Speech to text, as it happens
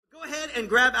and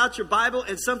grab out your Bible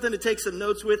and something to take some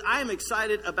notes with. I am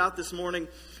excited about this morning.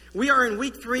 We are in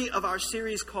week 3 of our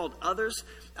series called Others.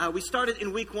 We started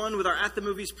in week 1 with our At the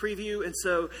Movies preview, and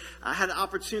so I had the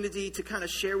opportunity to kind of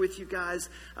share with you guys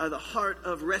the heart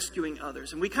of rescuing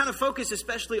others. And we kind of focus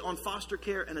especially on foster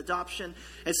care and adoption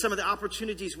and some of the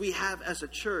opportunities we have as a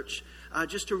church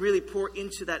just to really pour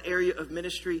into that area of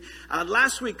ministry.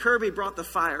 Last week, Kirby brought the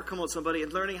fire, come on somebody,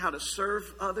 and learning how to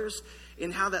serve others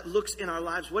and how that looks in our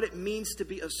lives, what it means to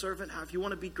be a servant, how if you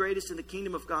want to be greatest in the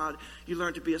kingdom of God, you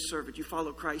learn to be a servant. You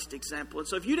follow Christ's example. And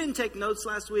so if you didn't take notes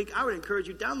last week, I would encourage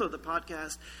you, download the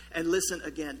podcast and listen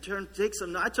again. Take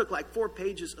some. I took like 4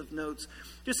 pages of notes.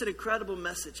 Just an incredible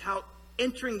message, how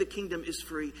entering the kingdom is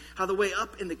free, how the way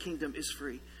up in the kingdom is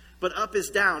free. But up is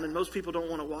down, and most people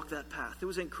don't want to walk that path. It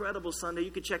was an incredible Sunday.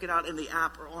 You can check it out in the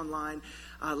app or online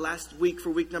last week for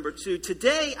week number 2.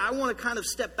 Today, I want to kind of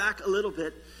step back a little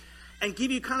bit and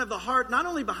give you kind of the heart, not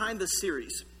only behind the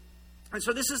series. And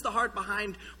so this is the heart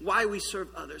behind why we serve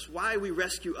others, why we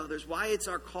rescue others, why it's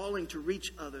our calling to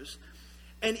reach others.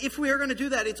 And if we are going to do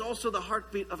that, it's also the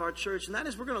heartbeat of our church. And that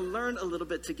is we're going to learn a little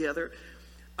bit together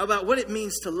about what it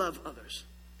means to love others.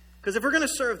 Because if we're going to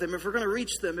serve them, if we're going to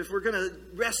reach them, if we're going to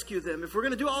rescue them, if we're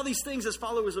going to do all these things as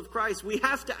followers of Christ, we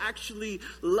have to actually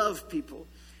love people.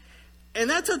 And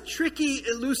that's a tricky,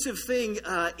 elusive thing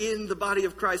in the body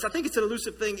of Christ. I think it's an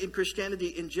elusive thing in Christianity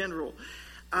in general.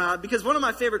 Because one of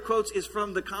my favorite quotes is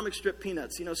from the comic strip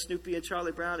Peanuts, you know, Snoopy and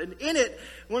Charlie Brown. And in it,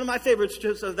 one of my favorite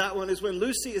strips of that one is when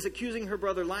Lucy is accusing her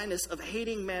brother Linus of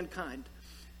hating mankind.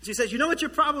 She says, you know what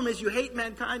your problem is? You hate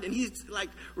mankind. And he's like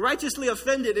righteously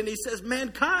offended. And he says,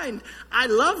 mankind, I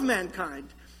love mankind.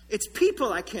 It's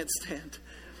people I can't stand.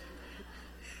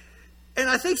 And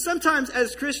I think sometimes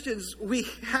as Christians, we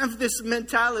have this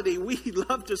mentality. We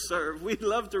love to serve. We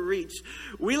love to reach.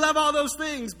 We love all those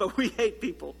things, but we hate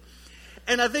people.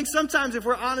 And I think sometimes if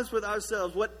we're honest with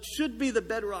ourselves, what should be the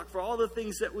bedrock for all the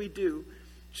things that we do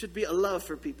should be a love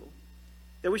for people.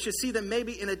 That we should see them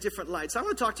maybe in a different light. So I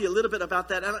want to talk to you a little bit about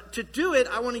that. And to do it,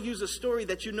 I want to use a story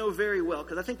that you know very well.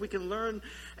 Because I think we can learn,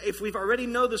 if we've already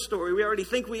know the story, we already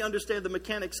think we understand the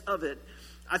mechanics of it.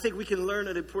 I think we can learn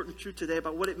an important truth today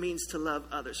about what it means to love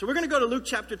others. So we're going to go to Luke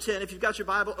chapter 10. If you've got your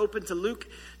Bible, open to Luke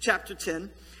chapter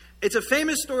 10. It's a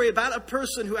famous story about a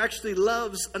person who actually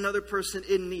loves another person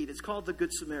in need. It's called the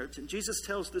Good Samaritan. Jesus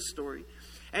tells this story.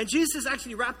 And Jesus is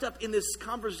actually wrapped up in this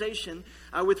conversation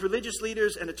with religious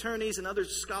leaders and attorneys and other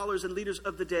scholars and leaders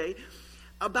of the day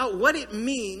about what it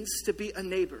means to be a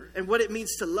neighbor and what it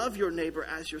means to love your neighbor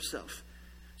as yourself.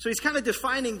 So he's kind of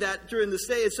defining that during this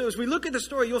day. And so as we look at the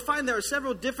story, you'll find there are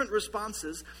several different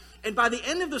responses. And by the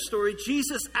end of the story,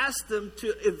 Jesus asked them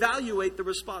to evaluate the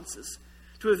responses,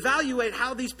 to evaluate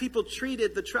how these people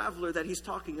treated the traveler that he's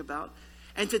talking about,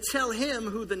 and to tell him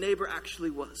who the neighbor actually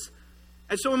was.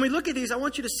 And so when we look at these, I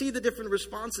want you to see the different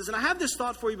responses. And I have this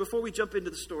thought for you before we jump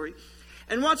into the story.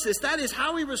 And watch this. That is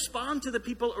how we respond to the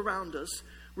people around us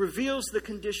reveals the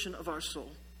condition of our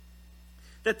soul.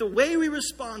 That the way we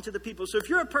respond to the people. So if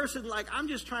you're a person like, I'm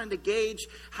just trying to gauge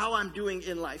how I'm doing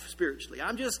in life spiritually.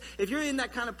 If you're in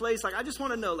that kind of place, like I just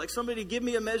want to know, like somebody give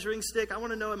me a measuring stick. I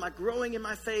want to know, am I growing in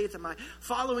my faith? Am I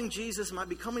following Jesus? Am I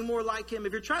becoming more like him?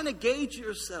 If you're trying to gauge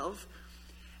yourself,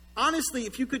 honestly,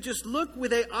 if you could just look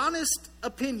with an honest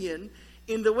opinion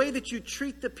in the way that you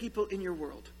treat the people in your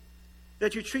world.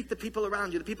 That you treat the people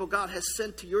around you, the people God has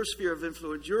sent to your sphere of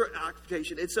influence, your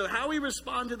occupation. And so how we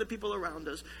respond to the people around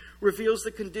us reveals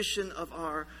the condition of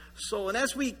our soul. And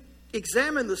as we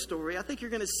examine the story, I think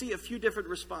you're going to see a few different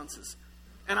responses.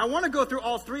 And I want to go through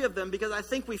all 3 of them because I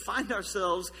think we find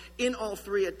ourselves in all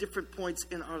 3 at different points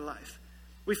in our life.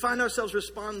 We find ourselves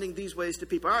responding these ways to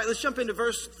people. All right, let's jump into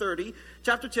verse 30,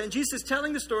 chapter 10. Jesus is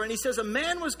telling the story, and he says, a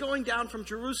man was going down from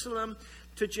Jerusalem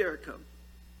to Jericho.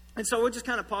 And so we'll just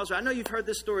kind of pause there. I know you've heard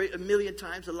this story a million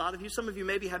times, a lot of you. Some of you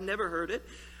maybe have never heard it.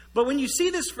 But when you see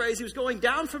this phrase, he was going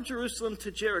down from Jerusalem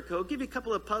to Jericho, I'll give you a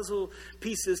couple of puzzle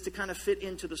pieces to kind of fit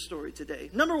into the story today.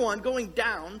 Number 1, going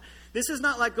down. This is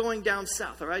not like going down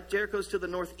south, all right? Jericho's to the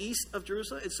northeast of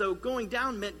Jerusalem. And so going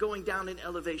down meant going down in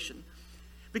elevation.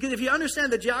 Because if you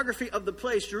understand the geography of the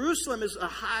place, Jerusalem is a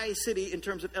high city in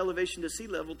terms of elevation to sea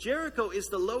level. Jericho is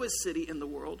the lowest city in the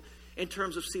world in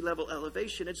terms of sea level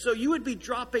elevation. And so you would be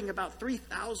dropping about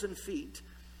 3,000 feet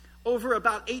over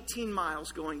about 18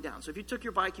 miles going down. So if you took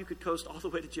your bike, you could coast all the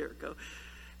way to Jericho.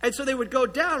 And so they would go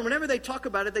down. Whenever they talk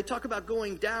about it, they talk about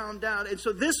going down, down. And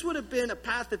so this would have been a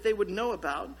path that they would know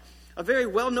about, a very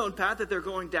well-known path that they're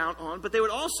going down on. But they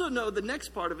would also know the next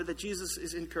part of it that Jesus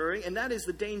is incurring, and that is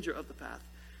the danger of the path.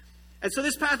 And so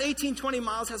this path, 18, 20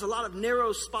 miles, has a lot of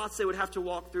narrow spots they would have to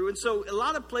walk through. And so a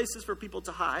lot of places for people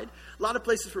to hide, a lot of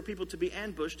places for people to be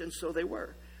ambushed, and so they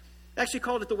were. They actually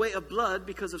called it the way of blood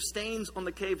because of stains on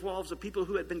the cave walls of people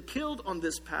who had been killed on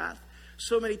this path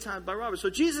so many times by robbers. So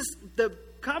Jesus, the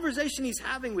conversation he's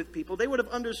having with people, they would have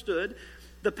understood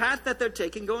the path that they're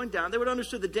taking going down. They would have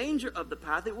understood the danger of the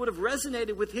path. It would have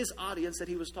resonated with his audience that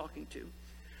he was talking to.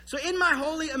 So in my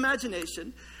holy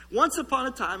imagination, once upon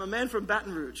a time, a man from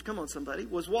Baton Rouge, come on somebody,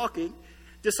 was walking,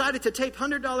 decided to tape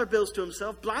 $100 bills to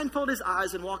himself, blindfold his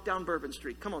eyes, and walk down Bourbon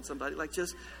Street. Come on somebody,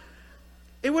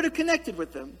 it would have connected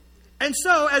with them. And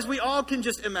so, as we all can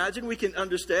just imagine, we can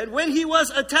understand, when he was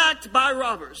attacked by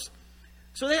robbers.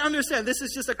 So they understand, this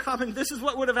is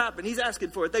what would have happened. He's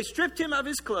asking for it. They stripped him of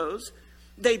his clothes,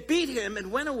 they beat him,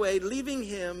 and went away, leaving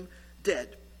him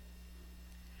dead.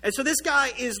 And so this guy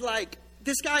is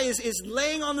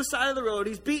laying on the side of the road.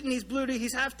 He's beaten, he's bloody,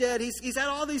 he's half dead. He's had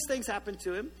all these things happen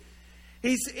to him.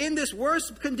 He's in this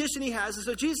worst condition he has. And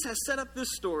so Jesus has set up this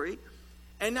story.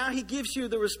 And now he gives you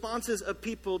the responses of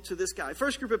people to this guy.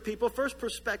 First group of people, first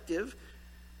perspective,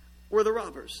 were the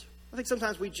robbers. I think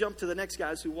sometimes we jump to the next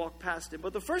guys who walk past him.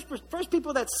 But the first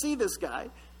people that see this guy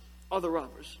are the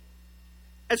robbers.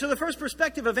 And so the first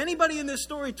perspective of anybody in this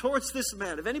story towards this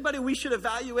man, of anybody we should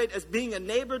evaluate as being a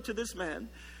neighbor to this man,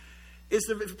 is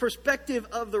the perspective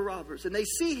of the robbers. And they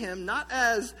see him not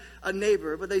as a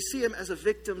neighbor, but they see him as a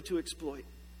victim to exploit.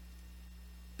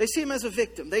 They see him as a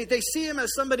victim. They see him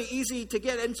as somebody easy to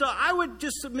get. And so I would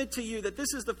just submit to you that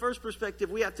this is the first perspective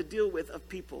we have to deal with of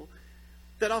people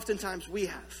that oftentimes we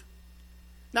have.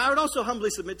 Now, I would also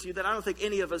humbly submit to you that I don't think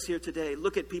any of us here today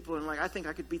look at people and I think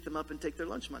I could beat them up and take their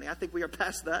lunch money. I think we are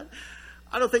past that.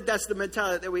 I don't think that's the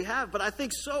mentality that we have. But I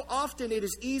think so often it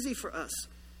is easy for us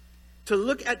to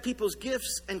look at people's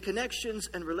gifts and connections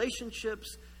and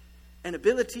relationships and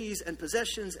abilities and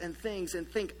possessions and things and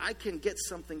think I can get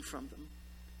something from them.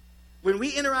 When we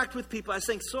interact with people, I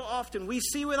think so often we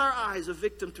see with our eyes a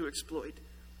victim to exploit.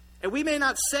 And we may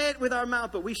not say it with our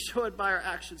mouth, but we show it by our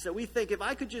actions. That we think if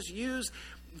I could just use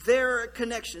their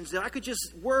connections, if I could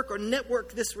just work or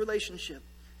network this relationship,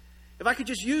 if I could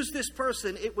just use this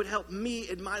person, it would help me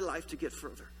in my life to get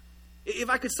further.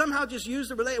 If I could somehow just use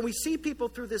the relationship, and we see people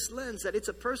through this lens that it's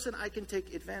a person I can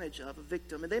take advantage of, a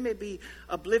victim, and they may be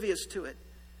oblivious to it,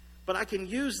 but I can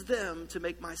use them to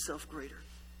make myself greater.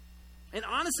 And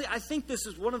honestly, I think this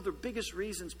is one of the biggest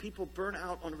reasons people burn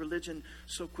out on religion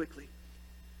so quickly.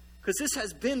 Because this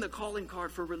has been the calling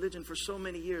card for religion for so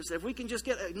many years. If we can just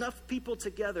get enough people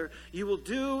together, you will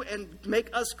do and make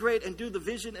us great and do the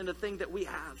vision and the thing that we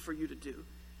have for you to do.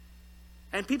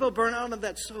 And people burn out on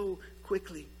that so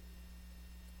quickly.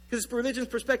 Because it's religion's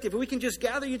perspective. If we can just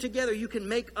gather you together, you can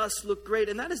make us look great.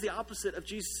 And that is the opposite of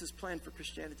Jesus' plan for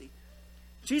Christianity.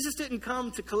 Jesus didn't come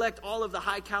to collect all of the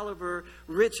high caliber,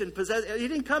 rich and possessed. He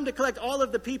didn't come to collect all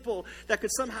of the people that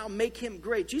could somehow make him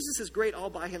great. Jesus is great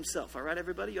all by himself. All right,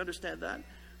 everybody? You understand that?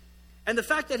 And the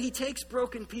fact that he takes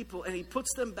broken people and he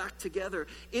puts them back together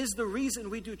is the reason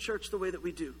we do church the way that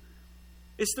we do.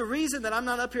 It's the reason that I'm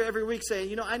not up here every week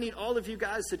saying, I need all of you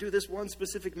guys to do this one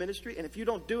specific ministry. And if you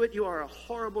don't do it, you are a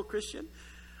horrible Christian.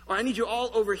 Or I need you all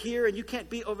over here and you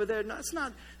can't be over there. No, that's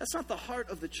not the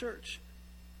heart of the church.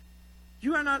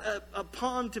 You are not a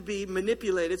pawn to be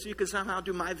manipulated so you can somehow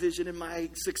do my vision and my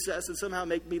success and somehow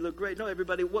make me look great. No,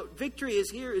 everybody, what victory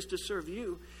is here is to serve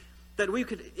you. That we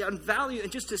could value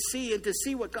and just to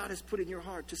see what God has put in your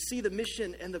heart. To see the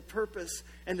mission and the purpose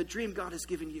and the dream God has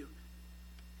given you.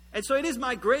 And so it is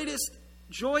my greatest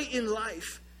joy in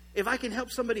life if I can help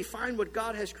somebody find what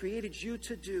God has created you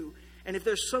to do. And if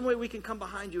there's some way we can come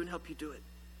behind you and help you do it.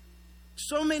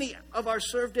 So many of our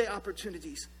Serve Day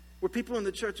opportunities were people in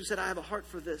the church who said, I have a heart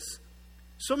for this.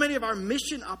 So many of our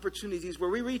mission opportunities where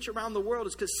we reach around the world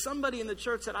is because somebody in the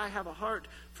church said, I have a heart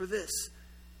for this.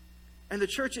 And the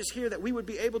church is here that we would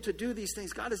be able to do these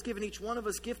things. God has given each one of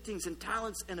us giftings and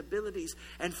talents and abilities.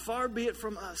 And far be it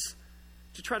from us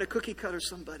to try to cookie cutter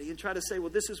somebody and try to say, well,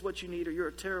 this is what you need or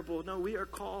you're terrible. No, we are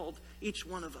called, each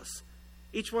one of us.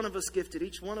 Each one of us gifted,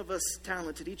 each one of us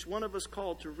talented, each one of us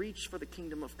called to reach for the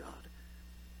kingdom of God.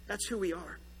 That's who we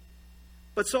are.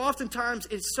 But so oftentimes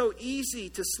it's so easy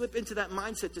to slip into that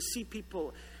mindset to see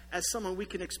people as someone we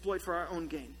can exploit for our own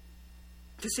gain.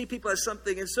 To see people as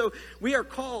something. And so we are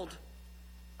called,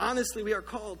 honestly, we are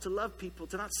called to love people,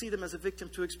 to not see them as a victim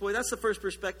to exploit. That's the first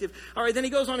perspective. All right, then he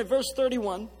goes on in verse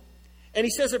 31. And he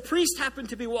says a priest happened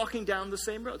to be walking down the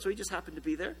same road. So he just happened to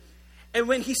be there. And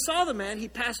when he saw the man, he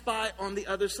passed by on the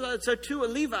other side. So too, a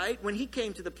Levite, when he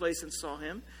came to the place and saw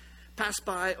him, passed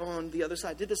by on the other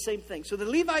side, did the same thing. So the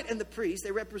Levite and the priest,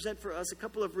 they represent for us a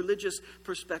couple of religious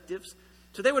perspectives.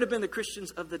 So they would have been the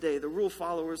Christians of the day, the rule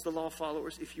followers, the law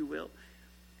followers, if you will.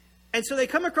 And so they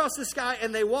come across this guy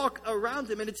and they walk around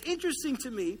him. And it's interesting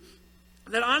to me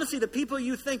that honestly the people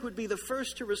you think would be the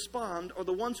first to respond are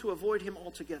the ones who avoid him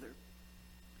altogether.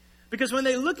 Because when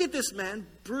they look at this man,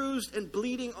 bruised and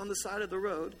bleeding on the side of the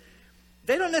road,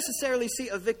 they don't necessarily see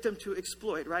a victim to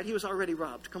exploit, right? He was already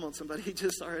robbed. Come on, somebody.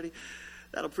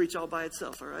 That'll preach all by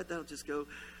itself, all right? That'll just go.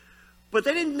 But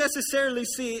they didn't necessarily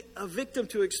see a victim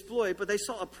to exploit, but they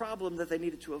saw a problem that they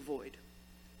needed to avoid.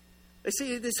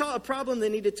 They saw a problem they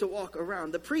needed to walk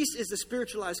around. The priest is the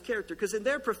spiritualized character, because in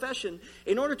their profession,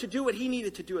 in order to do what he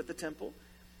needed to do at the temple,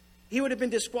 he would have been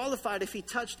disqualified if he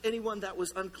touched anyone that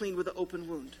was unclean with an open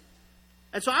wound.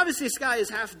 And so obviously this guy is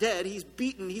half dead. He's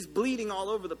beaten. He's bleeding all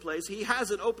over the place. He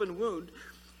has an open wound.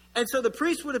 And so the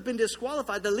priest would have been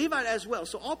disqualified. The Levite as well.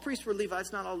 So all priests were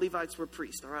Levites. Not all Levites were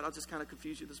priests. All right, I'll just kind of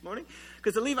confuse you this morning.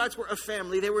 Because the Levites were a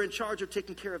family. They were in charge of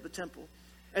taking care of the temple.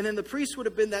 And then the priest would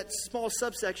have been that small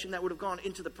subsection that would have gone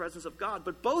into the presence of God.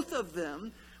 But both of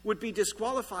them would be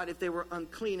disqualified if they were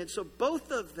unclean. And so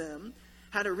both of them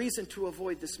had a reason to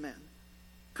avoid this man.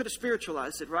 Could have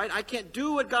spiritualized it, right? I can't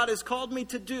do what God has called me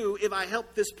to do if I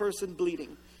help this person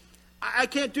bleeding. I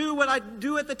can't do what I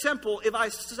do at the temple if I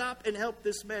stop and help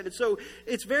this man. And so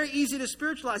it's very easy to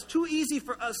spiritualize. Too easy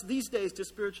for us these days to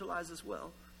spiritualize as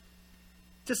well.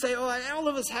 To say, all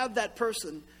of us have that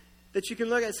person that you can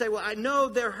look at and say, well, I know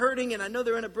they're hurting and I know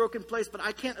they're in a broken place, but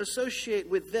I can't associate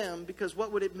with them because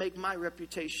what would it make my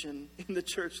reputation in the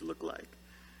church look like?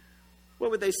 What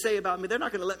would they say about me? They're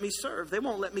not going to let me serve. They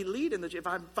won't let me lead if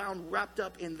I'm found wrapped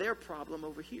up in their problem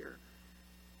over here.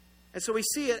 And so we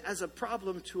see it as a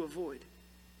problem to avoid.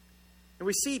 And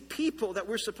we see people that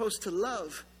we're supposed to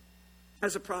love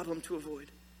as a problem to avoid.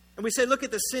 And we say, look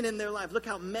at the sin in their life. Look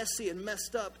how messy and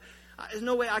messed up. There's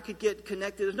no way I could get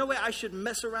connected. There's no way I should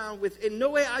mess around with. In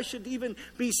no way I should even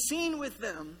be seen with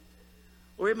them.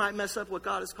 Or it might mess up what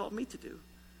God has called me to do.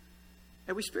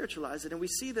 And we spiritualize it and we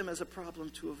see them as a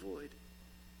problem to avoid.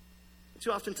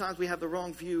 Too oftentimes we have the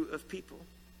wrong view of people.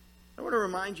 I want to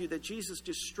remind you that Jesus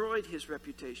destroyed his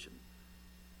reputation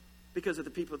because of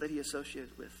the people that he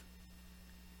associated with.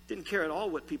 Didn't care at all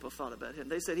what people thought about him.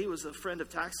 They said he was a friend of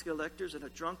tax collectors and a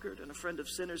drunkard and a friend of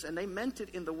sinners, and they meant it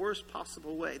in the worst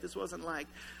possible way. This wasn't like,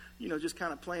 just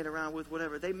kind of playing around with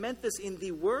whatever. They meant this in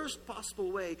the worst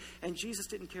possible way, and Jesus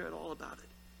didn't care at all about it.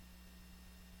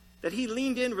 That he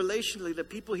leaned in relationally to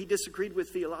people he disagreed with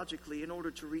theologically in order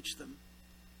to reach them.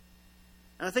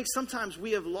 And I think sometimes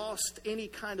we have lost any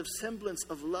kind of semblance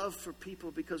of love for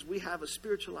people because we have a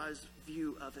spiritualized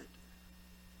view of it.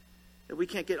 That we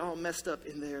can't get all messed up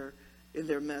in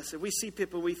their mess. And we see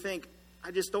people, we think,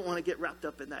 I just don't want to get wrapped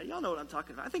up in that. Y'all know what I'm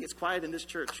talking about. I think it's quiet in this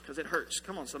church because it hurts.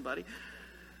 Come on, somebody.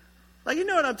 Like, you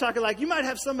know what I'm talking like. You might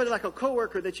have somebody like a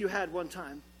coworker that you had one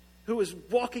time who was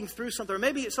walking through something. Or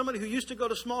maybe it's somebody who used to go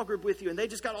to small group with you and they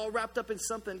just got all wrapped up in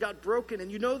something, got broken,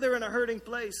 and they're in a hurting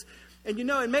place. And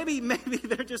and maybe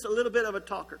they're just a little bit of a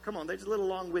talker. Come on, they're just a little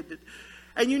long-winded.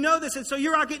 And you know this, and so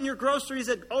you're out getting your groceries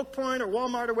at Oak Point or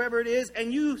Walmart or wherever it is,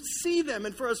 and you see them,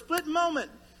 and for a split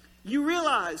moment, you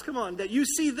realize, come on, that you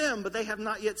see them, but they have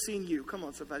not yet seen you. Come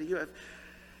on, somebody.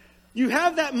 You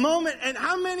have that moment, and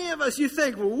how many of us you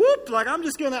think, well, whoop, like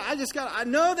I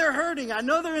know they're hurting. I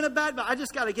know they're in a bad, but I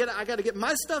got to get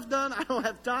my stuff done. I don't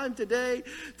have time today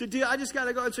to do, I just got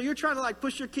to go. And so you're trying to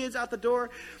push your kids out the door,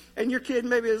 and your kid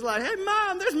maybe is like, hey,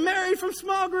 Mom, there's Mary from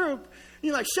small group.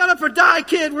 You're like, shut up or die,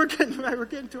 kid. We're getting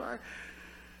to our,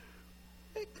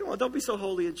 hey, come on, don't be so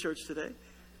holy in church today.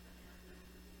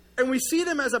 And we see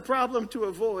them as a problem to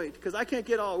avoid, because I can't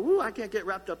get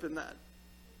wrapped up in that.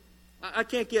 I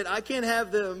can't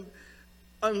have them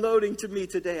unloading to me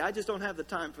today. I just don't have the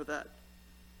time for that.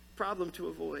 Problem to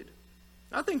avoid.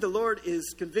 I think the Lord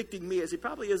is convicting me, as he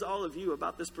probably is all of you,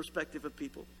 about this perspective of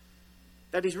people.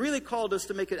 That he's really called us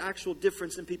to make an actual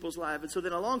difference in people's lives. And so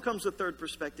then along comes the third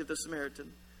perspective, the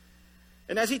Samaritan.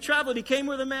 And as he traveled, he came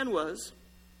where the man was.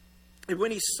 And when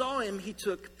he saw him, he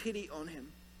took pity on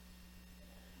him.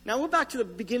 Now, we're back to the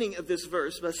beginning of this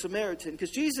verse, the Samaritan,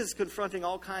 because Jesus is confronting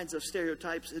all kinds of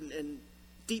stereotypes and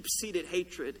deep-seated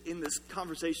hatred in this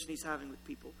conversation he's having with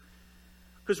people.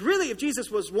 Because really, if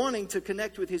Jesus was wanting to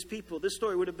connect with his people, this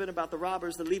story would have been about the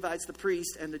robbers, the Levites, the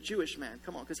priests, and the Jewish man.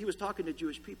 Come on, because he was talking to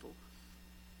Jewish people.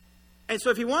 And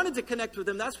so if he wanted to connect with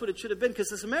them, that's what it should have been, because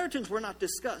the Samaritans were not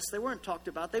discussed. They weren't talked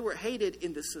about. They were hated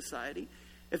in this society.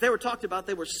 If they were talked about,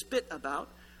 they were spit about.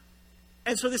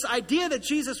 And so this idea that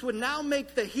Jesus would now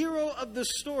make the hero of the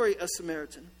story a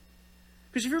Samaritan.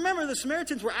 Because if you remember, the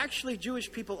Samaritans were actually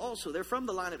Jewish people also. They're from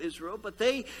the line of Israel, but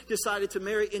they decided to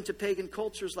marry into pagan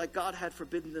cultures like God had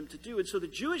forbidden them to do. And so the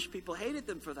Jewish people hated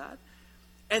them for that.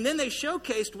 And then they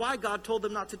showcased why God told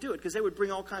them not to do it, because they would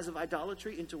bring all kinds of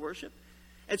idolatry into worship.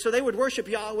 And so they would worship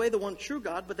Yahweh, the one true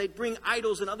God, but they'd bring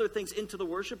idols and other things into the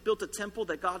worship, built a temple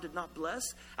that God did not bless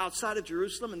outside of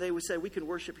Jerusalem, and they would say, we can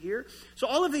worship here. So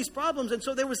all of these problems, and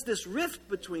so there was this rift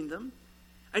between them.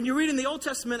 And you read in the Old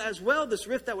Testament as well, this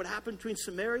rift that would happen between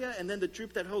Samaria and then the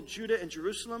troop that held Judah and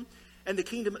Jerusalem and the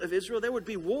kingdom of Israel. There would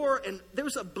be war, and there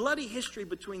was a bloody history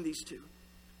between these two.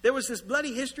 There was this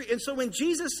bloody history. And so when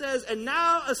Jesus says, and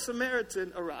now a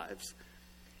Samaritan arrives,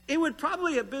 it would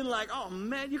probably have been like, oh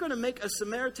man, you're going to make a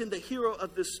Samaritan the hero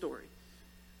of this story.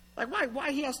 Like,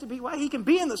 why he can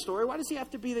be in the story? Why does he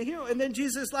have to be the hero? And then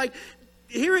Jesus is like,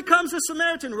 here he comes, a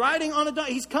Samaritan riding on a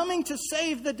donkey. He's coming to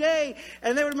save the day.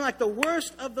 And they would have been like the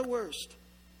worst of the worst.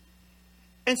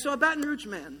 And so a Baton Rouge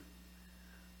man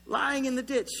lying in the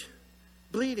ditch,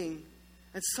 bleeding,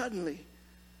 and suddenly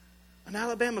an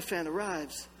Alabama fan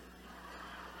arrives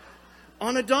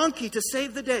on a donkey to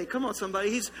save the day. Come on,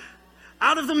 somebody. He's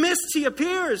out of the mist, he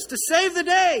appears to save the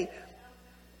day.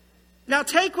 Now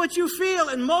take what you feel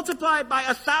and multiply it by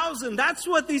 1,000. That's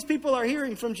what these people are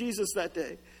hearing from Jesus that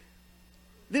day.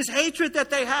 This hatred that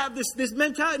they have, this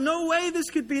mentality, no way this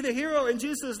could be the hero. And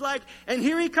Jesus is like, and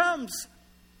here he comes.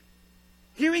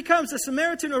 Here he comes. The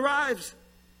Samaritan arrives.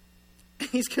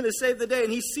 He's going to save the day.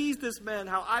 And he sees this man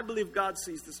how I believe God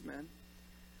sees this man.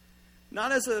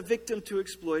 Not as a victim to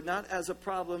exploit, not as a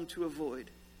problem to avoid,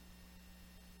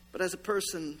 but as a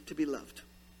person to be loved.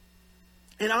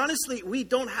 And honestly, we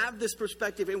don't have this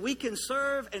perspective. And we can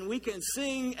serve and we can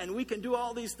sing and we can do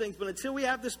all these things. But until we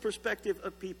have this perspective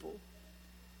of people,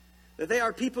 that they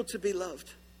are people to be loved,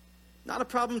 not a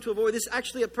problem to avoid. This is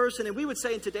actually a person, and we would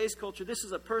say in today's culture, this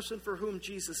is a person for whom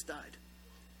Jesus died.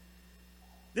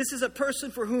 This is a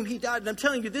person for whom he died. And I'm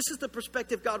telling you, this is the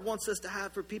perspective God wants us to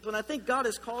have for people. And I think God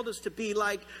has called us to be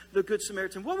like the Good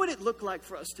Samaritan. What would it look like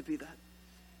for us to be that?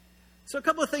 So a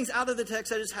couple of things out of the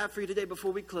text I just have for you today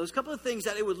before we close. A couple of things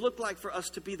that it would look like for us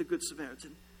to be the Good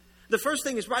Samaritan. The first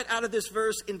thing is right out of this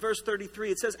verse in verse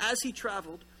 33. It says, as he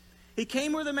traveled, he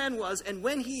came where the man was, and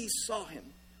when he saw him.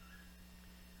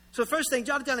 So the first thing,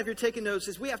 jot it down if you're taking notes,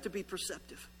 is we have to be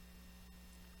perceptive.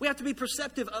 We have to be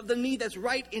perceptive of the need that's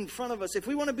right in front of us. If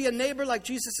we want to be a neighbor like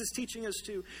Jesus is teaching us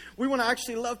to, we want to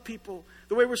actually love people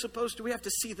the way we're supposed to, we have to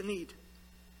see the need.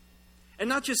 And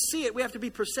not just see it, we have to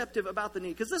be perceptive about the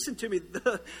need. Because listen to me,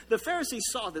 the Pharisees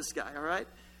saw this guy, all right?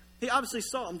 He obviously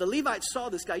saw him. The Levites saw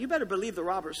this guy. You better believe the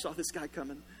robbers saw this guy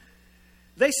coming.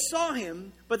 They saw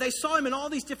him, but they saw him in all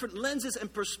these different lenses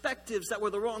and perspectives that were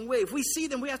the wrong way. If we see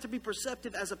them, we have to be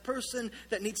perceptive as a person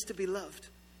that needs to be loved.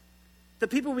 The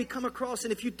people we come across,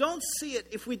 and if you don't see it,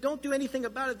 if we don't do anything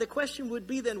about it, the question would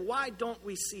be then, why don't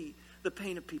we see the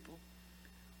pain of people?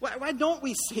 Why don't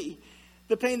we see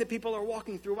the pain that people are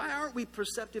walking through? Why aren't we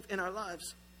perceptive in our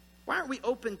lives? Why aren't we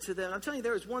open to them? I'm telling you,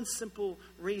 there is one simple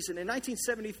reason. In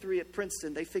 1973 at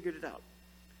Princeton, they figured it out.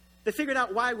 They figured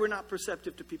out why we're not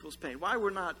perceptive to people's pain, why we're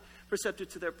not perceptive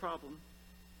to their problem.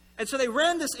 And so they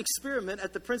ran this experiment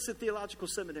at the Princeton Theological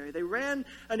Seminary. They ran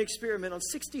an experiment on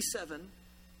 67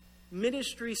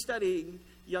 ministry studying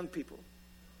young people.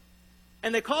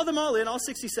 And they called them all in, all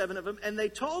 67 of them, and they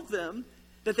told them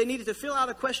that they needed to fill out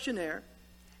a questionnaire,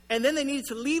 and then they needed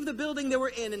to leave the building they were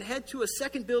in and head to a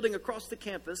second building across the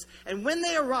campus. And when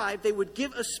they arrived, they would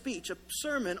give a speech, a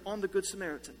sermon on the Good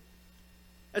Samaritan.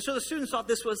 And so the students thought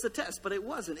this was the test, but it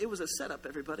wasn't. It was a setup,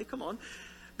 everybody. Come on.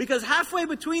 Because halfway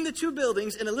between the two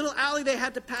buildings, in a little alley they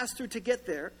had to pass through to get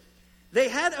there, they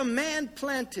had a man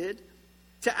planted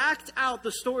to act out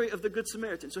the story of the Good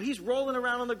Samaritan. So he's rolling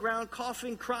around on the ground,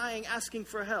 coughing, crying, asking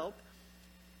for help.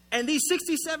 And these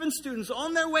 67 students,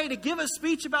 on their way to give a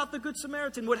speech about the Good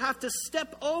Samaritan, would have to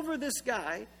step over this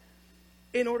guy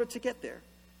in order to get there.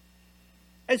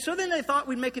 And so then they thought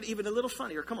we'd make it even a little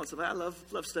funnier. Come on, somebody. I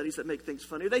love studies that make things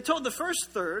funnier. They told the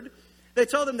first third, they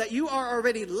told them that you are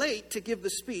already late to give the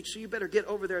speech, so you better get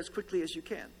over there as quickly as you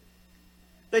can.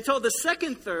 They told the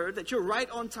second third that you're right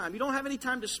on time. You don't have any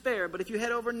time to spare, but if you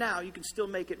head over now, you can still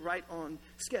make it right on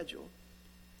schedule.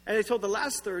 And they told the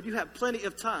last third, you have plenty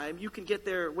of time. You can get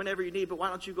there whenever you need, but why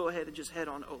don't you go ahead and just head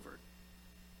on over?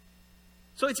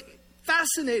 So it's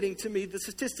fascinating to me, the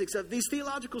statistics of these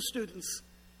theological students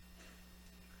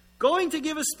going to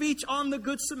give a speech on the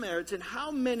Good Samaritan. How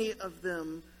many of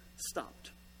them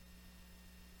stopped?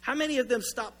 How many of them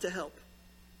stopped to help?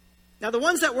 Now, the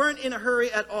ones that weren't in a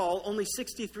hurry at all, only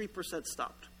 63%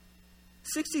 stopped.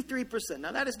 63%.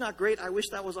 Now, that is not great. I wish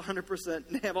that was 100%.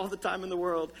 They have all the time in the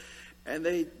world. And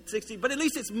but at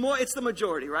least it's more, it's the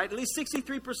majority, right? At least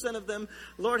 63% of them,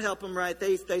 Lord help them, right?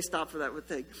 They stopped for that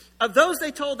thing. Of those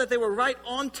they told that they were right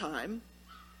on time,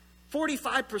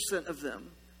 45% of them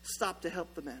stopped to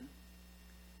help the man.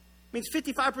 It means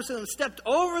 55% of them stepped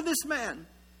over this man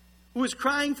who was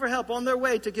crying for help on their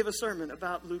way to give a sermon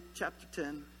about Luke chapter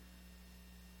 10.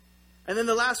 And then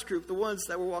the last group, the ones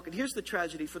that were walking. Here's the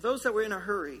tragedy. For those that were in a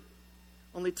hurry,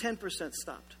 only 10%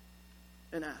 stopped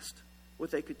and asked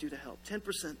what they could do to help.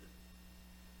 10%.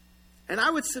 And I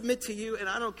would submit to you, and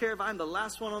I don't care if I'm the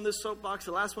last one on this soapbox,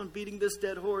 the last one beating this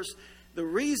dead horse, the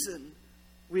reason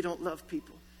we don't love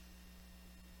people,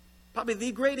 probably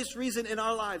the greatest reason in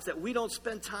our lives that we don't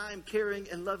spend time caring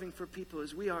and loving for people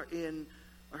is we are in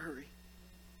a hurry.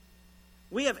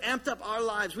 We have amped up our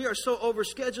lives. We are so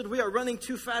overscheduled. We are running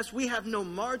too fast. We have no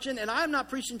margin. And I'm not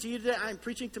preaching to you today. I'm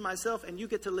preaching to myself, and you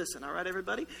get to listen. All right,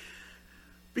 everybody?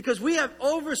 Because we have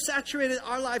oversaturated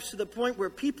our lives to the point where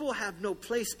people have no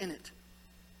place in it.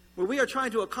 Where we are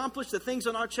trying to accomplish the things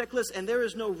on our checklist, and there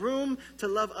is no room to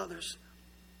love others.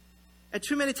 And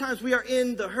too many times we are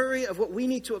in the hurry of what we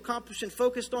need to accomplish and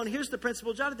focused on. Here's the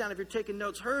principle. Jot it down if you're taking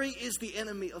notes. Hurry is the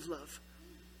enemy of love.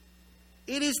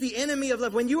 It is the enemy of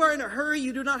love. When you are in a hurry,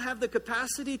 you do not have the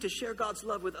capacity to share God's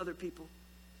love with other people.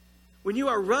 When you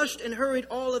are rushed and hurried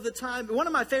all of the time. One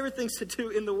of my favorite things to do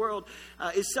in the world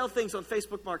is sell things on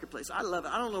Facebook Marketplace. I love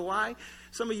it. I don't know why.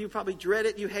 Some of you probably dread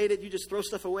it. You hate it. You just throw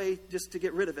stuff away just to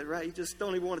get rid of it, right? You just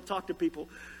don't even want to talk to people.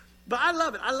 But I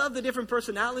love it. I love the different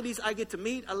personalities I get to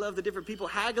meet. I love the different people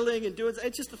haggling and doing.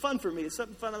 It's just fun for me. It's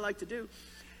something fun I like to do.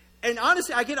 And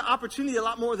honestly, I get an opportunity a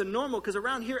lot more than normal because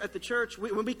around here at the church,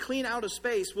 when we clean out a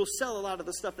space, we'll sell a lot of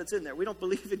the stuff that's in there. We don't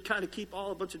believe in kind of keep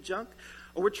all a bunch of junk.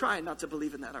 Or we're trying not to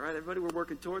believe in that, all right, everybody? We're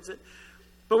working towards it.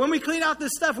 But when we clean out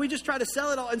this stuff, we just try to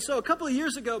sell it all. And so a couple of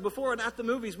years ago, before and at the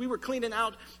movies, we were cleaning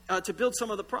out to build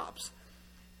some of the props.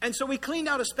 And so we cleaned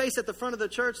out a space at the front of the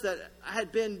church that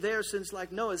had been there since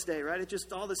like Noah's day, right? It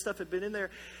just, all this stuff had been in there.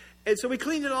 And so we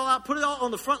cleaned it all out, put it all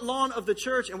on the front lawn of the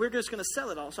church, and we're just going to sell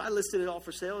it all. So I listed it all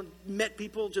for sale and met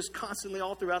people just constantly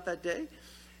all throughout that day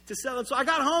to sell it. So I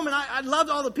got home, and I loved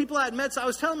all the people I had met. So I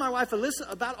was telling my wife,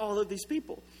 Alyssa, about all of these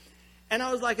people. And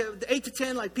I was like 8 to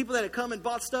 10, like people that had come and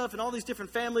bought stuff and all these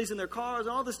different families in their cars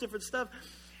and all this different stuff.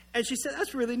 And she said,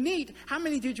 that's really neat. How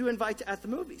many did you invite to at the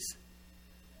movies?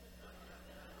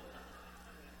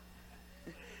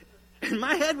 And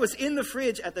my head was in the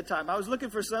fridge at the time. I was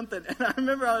looking for something. And I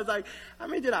remember I was like, how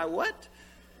many did I what?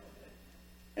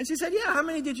 And she said, yeah, how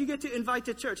many did you get to invite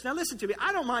to church? Now listen to me.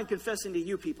 I don't mind confessing to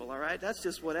you people, all right? That's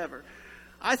just whatever.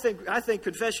 I think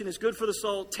confession is good for the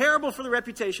soul, terrible for the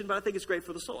reputation, but I think it's great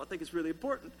for the soul. I think it's really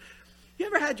important. You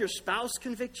ever had your spouse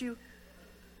convict you?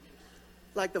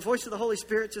 Like the voice of the Holy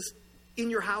Spirit just in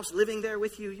your house, living there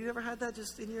with you. You ever had that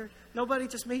just in your, nobody,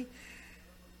 just me?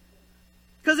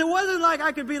 Because it wasn't like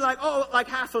I could be like, oh, like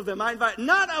half of them I invited.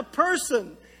 Not a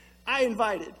person I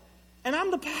invited. And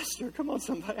I'm the pastor. Come on,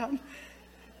 somebody.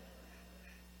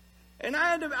 And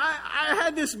I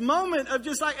had this moment of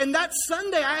just like, and that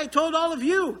Sunday I told all of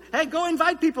you, hey, go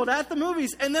invite people to at the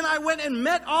movies. And then I went and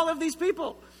met all of these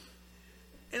people.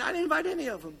 And I didn't invite any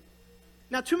of them.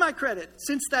 Now, to my credit,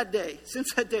 since that day,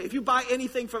 if you buy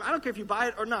anything from, I don't care if you buy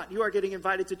it or not, you are getting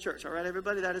invited to church. All right,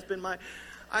 everybody? That has been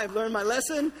I have learned my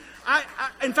lesson.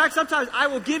 In fact, sometimes I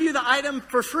will give you the item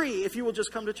for free if you will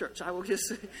just come to church. We'll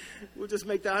just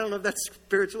make that. I don't know if that's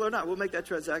spiritual or not. We'll make that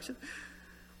transaction.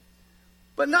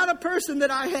 But not a person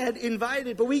that I had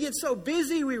invited. But we get so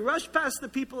busy, we rush past the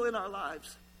people in our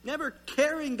lives, never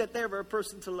caring that they were a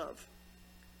person to love.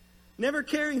 Never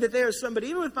caring that they are somebody.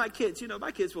 Even with my kids,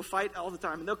 my kids will fight all the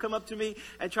time. And they'll come up to me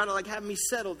and try to like have me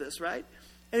settle this, right?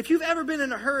 And if you've ever been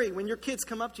in a hurry when your kids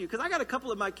come up to you, because I got a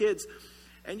couple of my kids,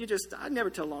 and I never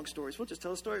tell long stories. We'll just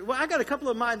tell a story. Well, I got a couple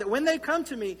of mine that when they come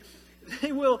to me,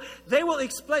 they will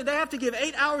explain. They have to give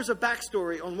 8 hours of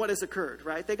backstory on what has occurred,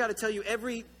 right? They got to tell you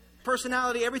every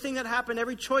personality, everything that happened,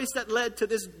 every choice that led to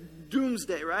this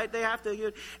doomsday, right? They have to,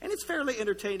 and it's fairly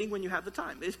entertaining when you have the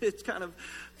time. It's kind of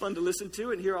fun to listen to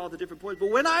and hear all the different points.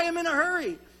 But when I am in a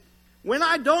hurry, when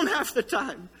I don't have the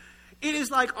time, it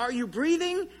is like, are you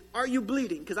breathing? Are you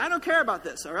bleeding? Because I don't care about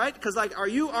this, all right? Because like, are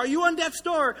you on death's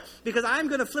door? Because I'm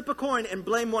going to flip a coin and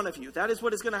blame one of you. That is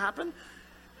what is going to happen.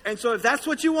 And so if that's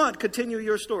what you want, continue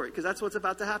your story, because that's what's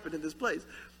about to happen in this place.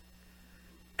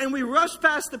 And we rush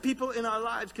past the people in our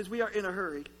lives because we are in a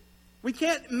hurry. We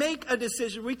can't make a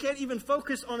decision. We can't even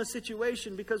focus on a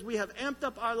situation because we have amped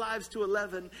up our lives to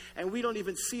 11 and we don't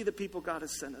even see the people God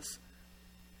has sent us.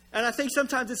 And I think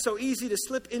sometimes it's so easy to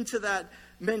slip into that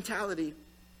mentality.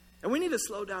 And we need to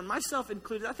slow down, myself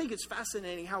included. I think it's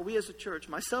fascinating how we as a church,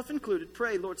 myself included,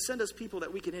 pray, Lord, send us people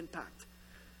that we can impact.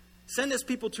 Send us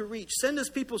people to reach. Send us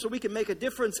people so we can make a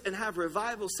difference and have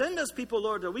revival. Send us people,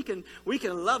 Lord, that we can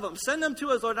love them. Send them to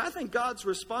us, Lord. I think God's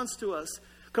response to us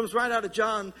Comes right out of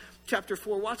John chapter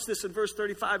 4. Watch this in verse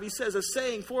 35. He says, a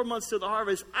saying, 4 months to the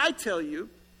harvest, I tell you.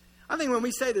 I think when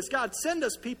we say this, God, send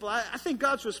us people, I think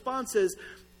God's response is,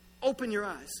 open your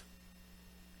eyes.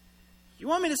 You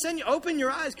want me to send you? Open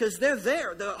your eyes, because they're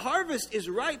there. The harvest is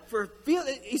ripe for field.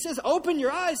 He says, open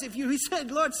your eyes. He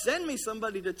said, Lord, send me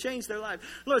somebody to change their life.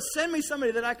 Lord, send me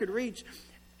somebody that I could reach.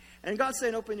 And God's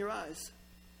saying, open your eyes.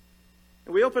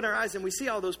 And we open our eyes and we see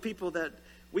all those people that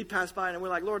we pass by and we're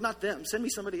like, Lord, not them. Send me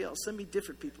somebody else. Send me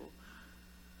different people.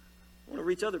 I want to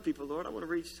reach other people, Lord. I want to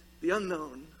reach the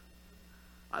unknown.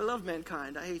 I love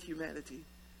mankind. I hate humanity.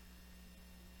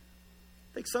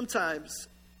 I think sometimes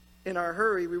in our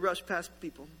hurry, we rush past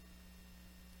people.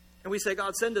 And we say,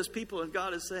 God, send us people. And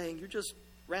God is saying, you just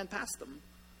ran past them.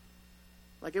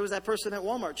 Like it was that person at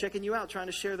Walmart checking you out, trying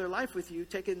to share their life with you,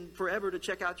 taking forever to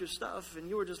check out your stuff. And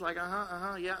you were just like,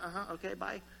 okay,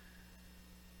 bye.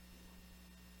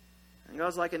 And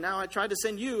God's like, and now I tried to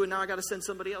send you, and now I got to send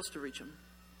somebody else to reach them.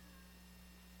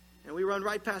 And we run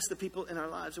right past the people in our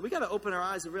lives. And we got to open our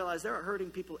eyes and realize there are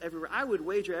hurting people everywhere. I would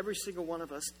wager every single one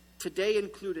of us, today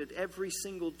included, every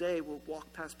single day will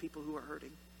walk past people who are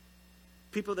hurting.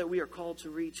 People that we are called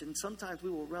to reach. And sometimes we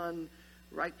will run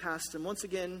right past them. Once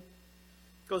again,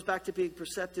 it goes back to being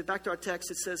perceptive. Back to our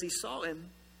text, it says he saw him,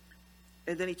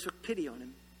 and then he took pity on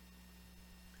him.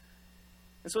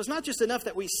 And so it's not just enough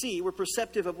that we see, we're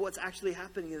perceptive of what's actually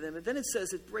happening to them. And then it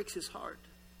says it breaks his heart.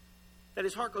 That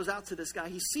his heart goes out to this guy.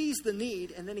 He sees the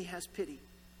need, and then he has pity.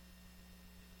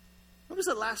 When was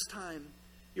the last time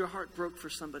your heart broke for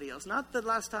somebody else? Not the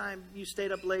last time you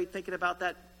stayed up late thinking about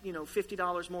that,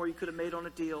 $50 more you could have made on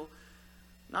a deal.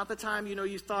 Not the time,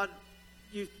 you thought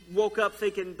you woke up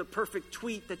thinking the perfect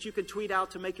tweet that you could tweet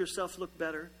out to make yourself look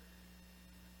better.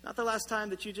 Not the last time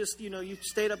that you just, you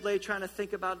stayed up late trying to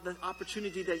think about the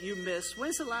opportunity that you missed.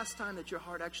 When's the last time that your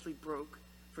heart actually broke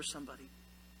for somebody?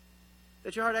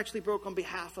 That your heart actually broke on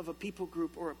behalf of a people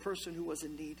group or a person who was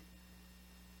in need?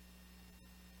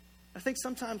 I think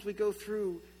sometimes we go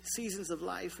through seasons of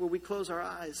life where we close our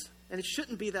eyes. And it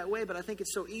shouldn't be that way, but I think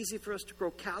it's so easy for us to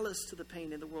grow callous to the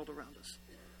pain in the world around us.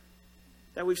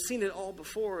 That we've seen it all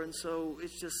before, and so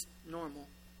it's just normal.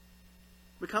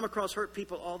 We come across hurt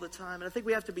people all the time, and I think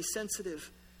we have to be sensitive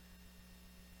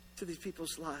to these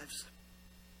people's lives.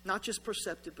 Not just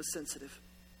perceptive, but sensitive.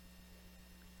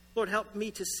 Lord, help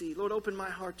me to see. Lord, open my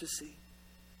heart to see.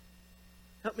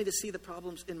 Help me to see the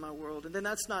problems in my world. And then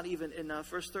that's not even enough.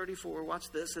 Verse 34,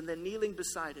 watch this. And then kneeling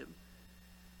beside him,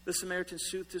 the Samaritan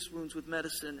soothed his wounds with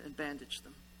medicine and bandaged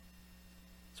them.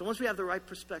 So once we have the right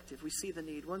perspective, we see the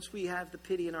need. Once we have the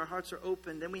pity and our hearts are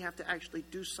open, then we have to actually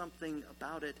do something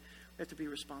about it. We have to be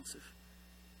responsive.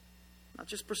 Not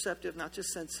just perceptive, not just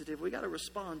sensitive. We got to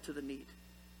respond to the need.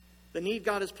 The need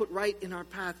God has put right in our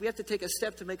path. We have to take a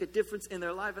step to make a difference in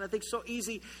their life. And I think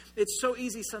it's so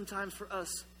easy sometimes for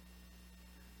us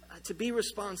to be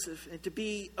responsive and to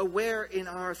be aware in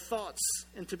our thoughts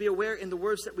and to be aware in the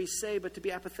words that we say, but to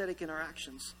be apathetic in our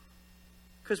actions.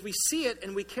 Because we see it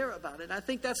and we care about it. And I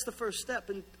think that's the first step.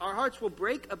 And our hearts will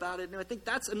break about it. And I think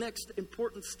that's the next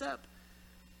important step.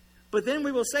 But then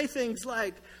we will say things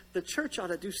like, the church ought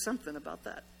to do something about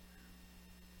that.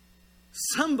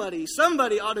 Somebody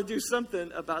ought to do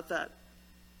something about that.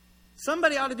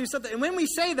 Somebody ought to do something. And when we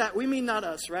say that, we mean not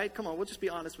us, right? Come on, we'll just be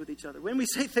honest with each other. When we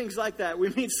say things like that, we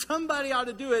mean somebody ought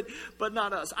to do it, but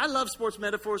not us. I love sports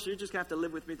metaphors, so you're just going to have to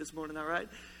live with me this morning, all right?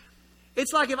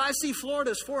 It's like if I see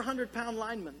Florida's 400-pound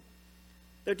lineman,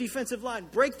 their defensive line,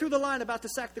 break through the line about to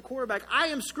sack the quarterback. I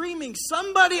am screaming,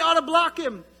 somebody ought to block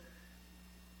him.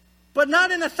 But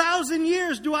not in 1,000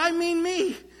 years do I mean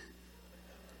me.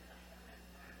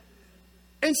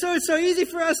 And so it's so easy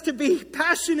for us to be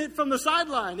passionate from the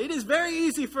sideline. It is very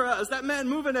easy for us. That man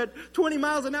moving at 20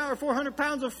 miles an hour, 400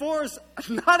 pounds of force.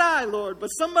 Not I, Lord, but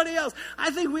somebody else.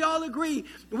 I think we all agree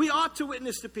we ought to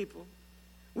witness to people.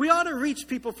 We ought to reach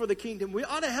people for the kingdom. We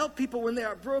ought to help people when they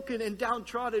are broken and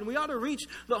downtrodden. We ought to reach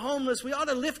the homeless. We ought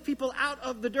to lift people out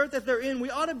of the dirt that they're in. We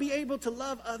ought to be able to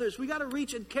love others. We got to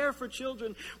reach and care for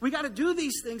children. We got to do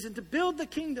these things and to build the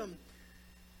kingdom.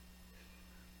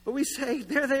 But we say,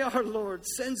 there they are, Lord.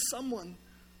 Send someone.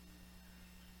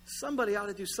 Somebody ought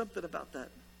to do something about that.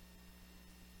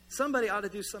 Somebody ought to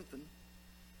do something.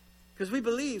 Because we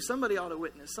believe somebody ought to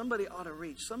witness. Somebody ought to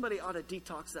reach. Somebody ought to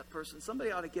detox that person.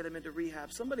 Somebody ought to get them into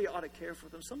rehab. Somebody ought to care for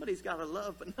them. Somebody's got to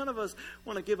love. But none of us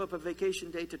want to give up a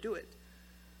vacation day to do it.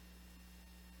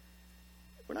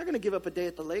 We're not going to give up a day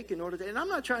at the lake in order to... And I'm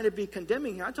not trying to be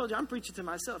condemning here. I told you I'm preaching to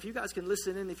myself. You guys can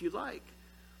listen in if you like.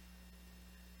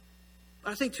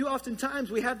 I think too often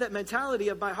times we have that mentality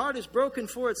of my heart is broken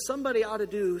for it. Somebody ought to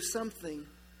do something.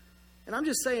 And I'm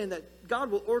just saying that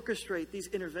God will orchestrate these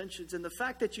interventions. And the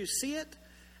fact that you see it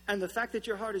and the fact that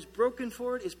your heart is broken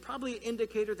for it is probably an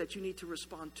indicator that you need to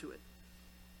respond to it.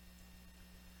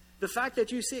 The fact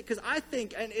that you see it, because I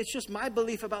think, and it's just my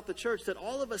belief about the church, that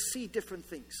all of us see different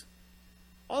things.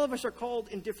 All of us are called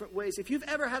in different ways. If you've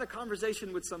ever had a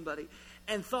conversation with somebody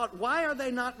and thought, why are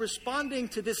they not responding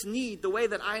to this need the way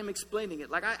that I am explaining it?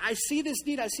 Like, I see this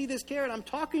need, I see this care, and I'm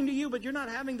talking to you, but you're not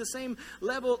having the same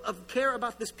level of care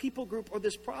about this people group or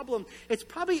this problem. It's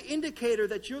probably an indicator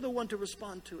that you're the one to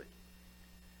respond to it.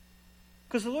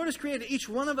 Because the Lord has created each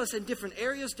one of us in different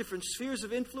areas, different spheres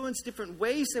of influence, different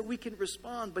ways that we can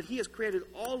respond. But He has created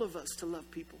all of us to love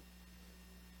people,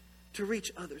 to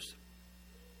reach others.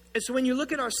 And so when you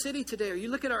look at our city today, or you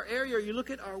look at our area, or you look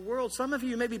at our world, some of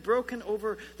you may be broken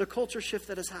over the culture shift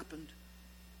that has happened.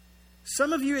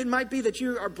 Some of you, it might be that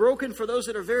you are broken for those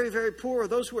that are very, very poor, or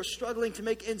those who are struggling to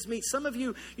make ends meet. Some of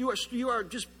you, you are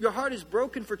just, your heart is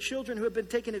broken for children who have been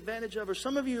taken advantage of. Or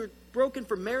some of you are broken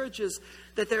for marriages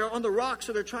that they're on the rocks,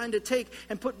 or they're trying to take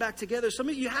and put back together. Some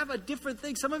of you have a different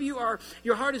thing. Some of you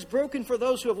your heart is broken for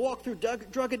those who have walked through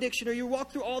drug addiction, or you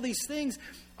walk through all these things.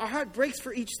 Our heart breaks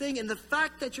for each thing. And the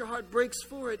fact that your heart breaks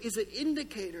for it is an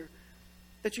indicator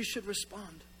that you should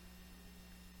respond.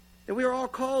 And we are all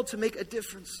called to make a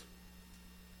difference.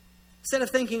 Instead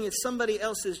of thinking it's somebody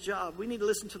else's job, we need to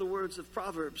listen to the words of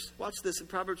Proverbs. Watch this in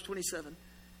Proverbs 27.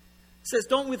 It says,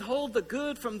 don't withhold the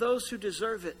good from those who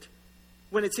deserve it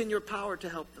when it's in your power to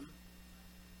help them.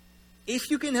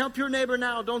 If you can help your neighbor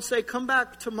now, don't say, come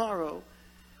back tomorrow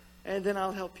and then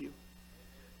I'll help you.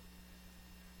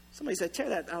 Somebody said, tear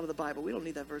that out of the Bible. We don't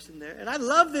need that verse in there. And I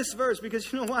love this verse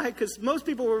because you know why? Because most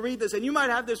people will read this and you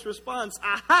might have this response,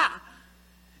 aha!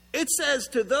 It says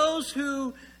to those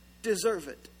who deserve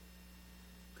it.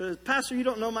 Because, Pastor, you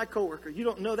don't know my coworker. You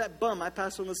don't know that bum I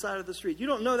pass on the side of the street. You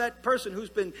don't know that person who's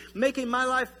been making my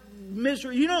life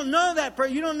miserable. You don't know that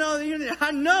person. You don't know.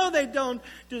 I know they don't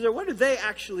deserve. What do they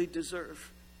actually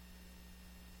deserve?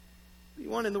 You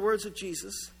want in the words of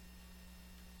Jesus.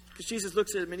 Because Jesus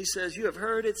looks at him and he says, you have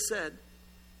heard it said.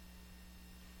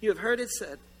 You have heard it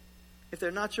said. If they're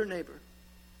not your neighbor,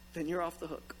 then you're off the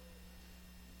hook.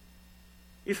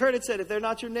 You've heard it said, if they're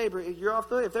not your neighbor, you're off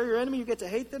the hook. If they're your enemy, you get to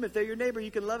hate them. If they're your neighbor,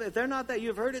 you can love it. If they're not that,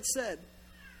 you've heard it said.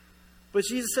 But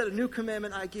Jesus said, a new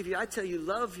commandment I give you. I tell you,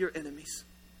 love your enemies.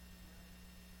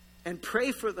 And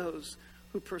pray for those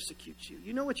who persecute you.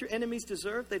 You know what your enemies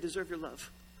deserve? They deserve your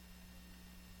love.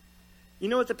 You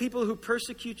know what the people who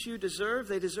persecute you deserve?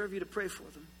 They deserve you to pray for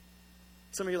them.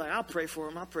 Some of you are like, I'll pray for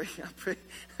them. I'll pray.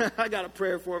 I got a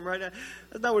prayer for them right now.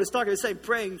 That's not what it's talking about. It's saying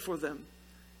praying for them.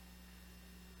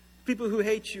 People who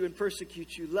hate you and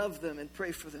persecute you, love them and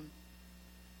pray for them.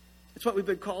 It's what we've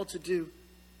been called to do.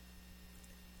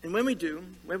 And when we do,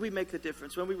 when we make the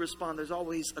difference, when we respond, there's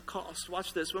always a cost.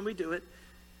 Watch this. When we do it,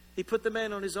 he put the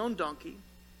man on his own donkey.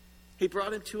 He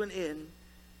brought him to an inn,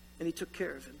 and he took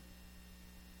care of him.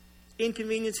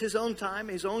 Inconvenienced his own time,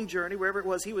 his own journey, wherever it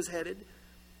was he was headed.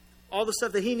 All the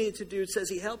stuff that he needed to do, it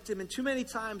says he helped him. And too many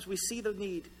times we see the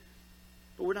need,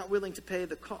 but we're not willing to pay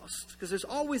the cost. Because there's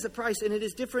always a price, and it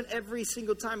is different every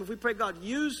single time. If we pray, God,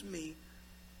 use me,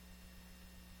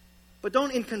 but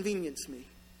don't inconvenience me.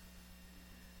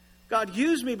 God,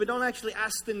 use me, but don't actually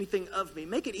ask anything of me.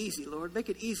 Make it easy, Lord. Make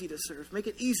it easy to serve. Make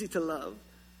it easy to love.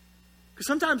 Because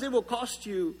sometimes it will cost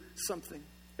you something.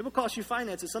 It will cost you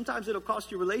finances. Sometimes it'll cost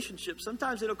you relationships.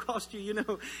 Sometimes it'll cost you,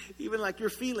 even like your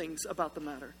feelings about the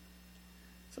matter.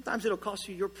 Sometimes it'll cost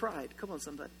you your pride. Come on,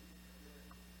 somebody.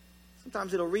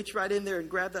 Sometimes it'll reach right in there and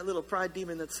grab that little pride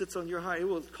demon that sits on your heart. It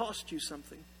will cost you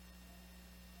something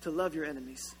to love your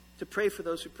enemies, to pray for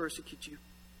those who persecute you.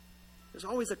 There's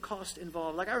always a cost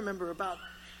involved. Like I remember about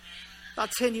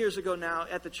 10 years ago now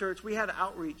at the church, we had an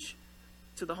outreach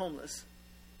to the homeless.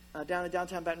 Down in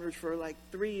downtown Baton Rouge for like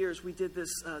 3 years, we did this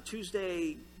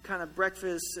Tuesday kind of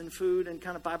breakfast and food and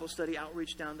kind of Bible study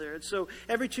outreach down there. And so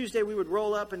every Tuesday we would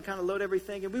roll up and kind of load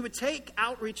everything. And we would take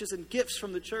outreaches and gifts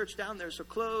from the church down there. So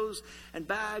clothes and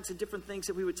bags and different things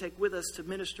that we would take with us to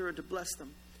minister and to bless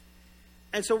them.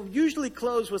 And so usually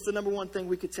clothes was the number one thing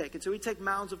we could take. And so we'd take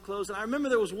mounds of clothes. And I remember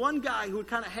there was one guy who would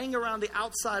kind of hang around the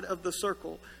outside of the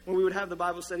circle when we would have the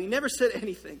Bible study. He never said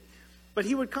anything. But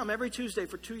he would come every Tuesday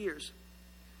for 2 years.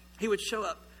 He would show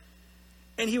up,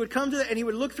 and he would come and he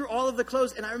would look through all of the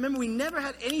clothes. And I remember we never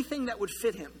had anything that would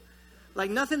fit him, like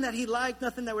nothing that he liked,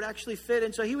 nothing that would actually fit.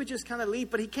 And so he would just kind of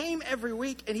leave. But he came every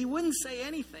week, and he wouldn't say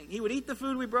anything. He would eat the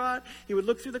food we brought. He would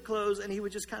look through the clothes, and he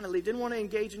would just kind of leave. Didn't want to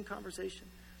engage in conversation.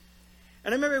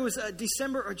 And I remember it was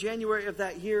December or January of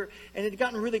that year, and it had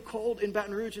gotten really cold in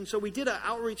Baton Rouge. And so we did an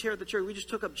outreach here at the church. We just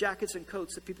took up jackets and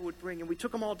coats that people would bring, and we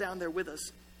took them all down there with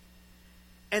us.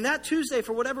 And that Tuesday,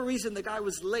 for whatever reason, the guy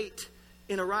was late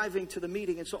in arriving to the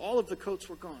meeting. And so all of the coats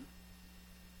were gone.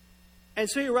 And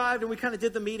so he arrived and we kind of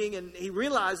did the meeting, and he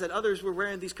realized that others were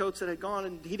wearing these coats that had gone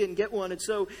and he didn't get one. And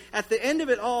so at the end of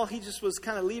it all, he just was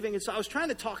kind of leaving. And so I was trying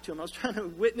to talk to him. I was trying to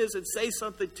witness and say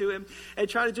something to him and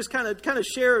try to just kind of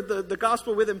share the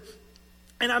gospel with him.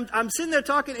 And I'm sitting there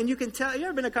talking, and you can tell, you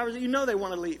ever been in a conversation, you know they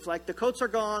want to leave. Like the coats are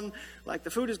gone, like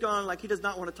the food is gone, like he does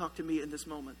not want to talk to me in this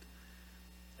moment.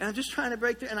 And I'm just trying to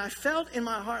break through. And I felt in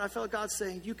my heart, I felt God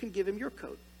saying, you can give him your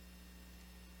coat.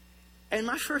 And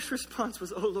my first response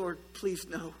was, oh, Lord, please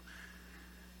no.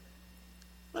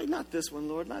 Like, not this one,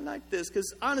 Lord, not like this.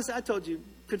 Because honestly, I told you,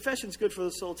 confession's good for the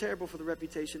soul, terrible for the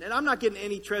reputation. And I'm not getting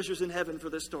any treasures in heaven for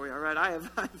this story, all right?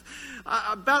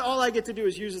 About all I get to do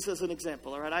is use this as an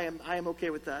example, all right? I am okay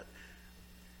with that.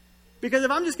 Because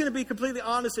if I'm just going to be completely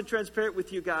honest and transparent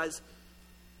with you guys,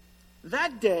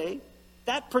 that day,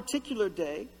 that particular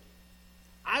day,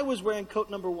 I was wearing coat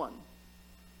number 1.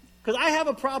 Because I have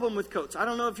a problem with coats. I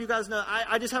don't know if you guys know.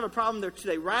 I just have a problem.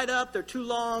 They ride up. They're too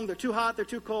long. They're too hot. They're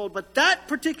too cold. But that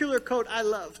particular coat I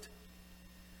loved.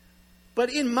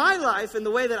 But in my life, and the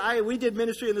way that we did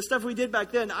ministry and the stuff we did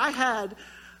back then, I had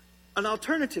an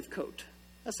alternative coat.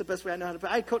 That's the best way I know how to put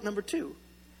it. I had coat number 2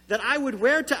 that I would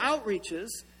wear to outreaches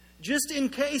just in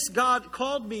case God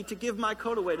called me to give my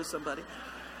coat away to somebody.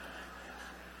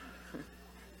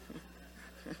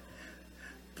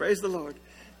 Praise the Lord.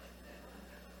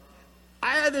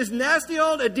 I had this nasty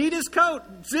old Adidas coat.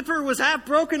 Zipper was half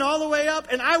broken all the way up,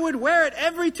 and I would wear it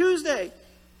every Tuesday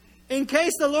in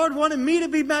case the Lord wanted me to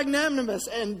be magnanimous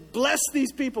and bless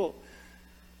these people.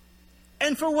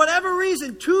 And for whatever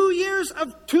reason, 2 years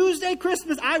of Tuesday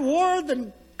Christmas, I wore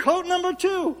the coat number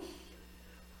 2.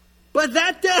 But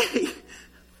that day,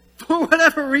 for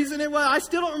whatever reason it was, I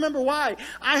still don't remember why,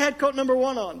 I had coat number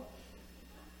 1 on.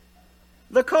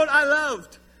 The coat I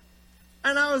loved.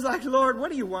 And I was like, Lord,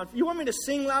 what do you want? You want me to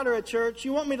sing louder at church?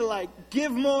 You want me to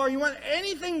give more? You want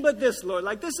anything but this, Lord?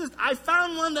 I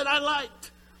found one that I liked.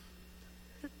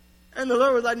 And the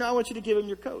Lord was like, no, I want you to give him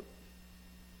your coat.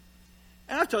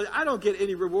 And I've told you, I don't get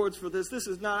any rewards for this.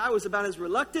 I was about as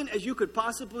reluctant as you could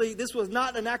possibly. This was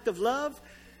not an act of love.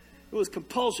 It was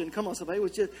compulsion. Come on, somebody.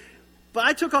 But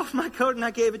I took off my coat and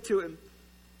I gave it to him.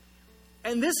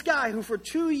 And this guy who for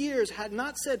 2 years had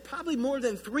not said probably more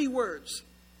than 3 words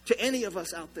to any of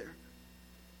us out there,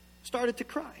 started to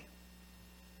cry.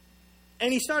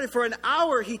 And he started, for an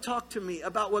hour, he talked to me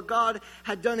about what God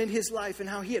had done in his life and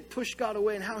how he had pushed God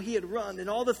away and how he had run and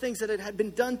all the things that had been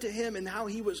done to him and how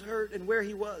he was hurt and where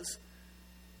he was.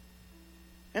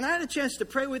 And I had a chance to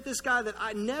pray with this guy that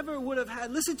I never would have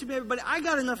had. Listen to me, everybody. I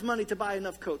got enough money to buy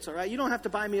enough coats, all right? You don't have to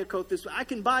buy me a coat this way. I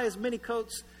can buy as many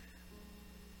coats.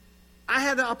 I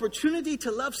had the opportunity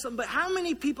to love somebody. How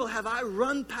many people have I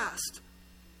run past?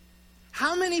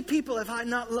 How many people have I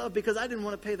not loved because I didn't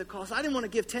want to pay the cost? I didn't want to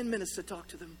give 10 minutes to talk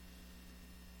to them.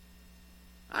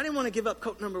 I didn't want to give up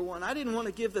coat number 1. I didn't want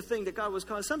to give the thing that God was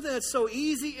calling. Something that's so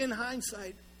easy in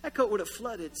hindsight. That coat would have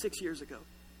flooded 6 years ago.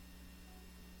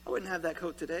 I wouldn't have that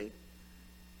coat today.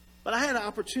 But I had an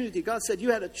opportunity. God said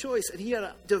you had a choice, and he had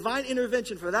a divine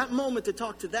intervention for that moment to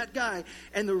talk to that guy.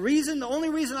 And the only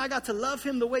reason I got to love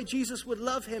him the way Jesus would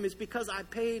love him is because I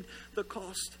paid the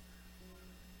cost.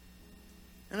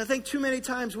 And I think too many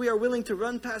times we are willing to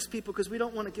run past people because we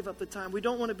don't want to give up the time. We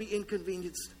don't want to be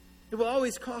inconvenienced. It will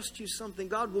always cost you something.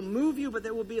 God will move you, but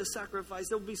there will be a sacrifice.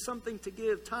 There will be something to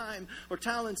give, time or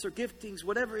talents or giftings,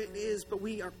 whatever it is. But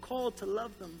we are called to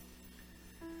love them.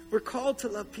 We're called to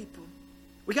love people.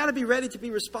 We got to be ready to be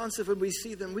responsive when we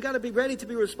see them. We got to be ready to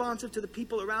be responsive to the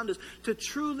people around us, to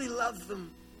truly love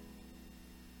them.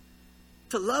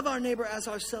 To love our neighbor as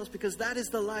ourselves, because that is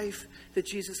the life that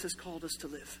Jesus has called us to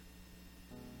live.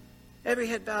 Every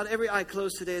head bowed, every eye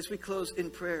closed today as we close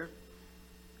in prayer.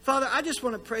 Father, I just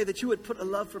want to pray that you would put a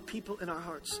love for people in our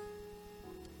hearts.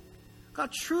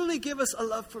 God, truly give us a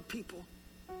love for people.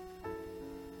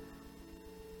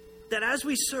 That as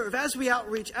we serve, as we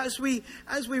outreach, as we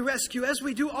rescue, as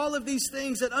we do all of these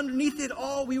things, that underneath it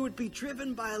all, we would be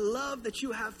driven by a love that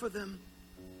you have for them.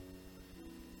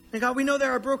 And God, we know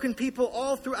there are broken people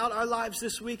all throughout our lives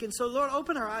this week. And so, Lord,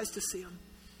 open our eyes to see them.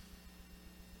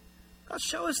 God,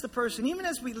 show us the person, even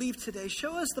as we leave today,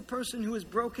 show us the person who is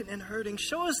broken and hurting.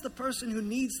 Show us the person who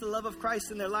needs the love of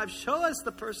Christ in their lives. Show us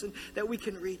the person that we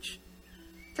can reach.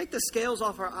 Take the scales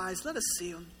off our eyes. Let us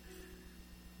see them.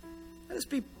 Let us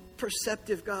be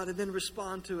perceptive, God, and then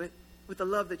respond to it with the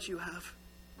love that you have.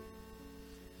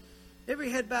 Every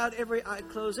head bowed, every eye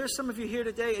closed. There's some of you here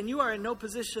today, and you are in no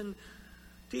position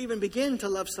to even begin to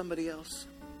love somebody else.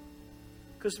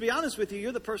 Because to be honest with you,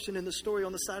 you're the person in the story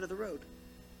on the side of the road.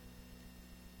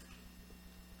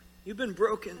 You've been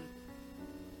broken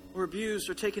or abused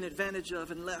or taken advantage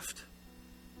of and left.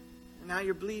 And now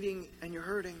you're bleeding and you're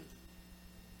hurting.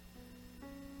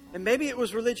 And maybe it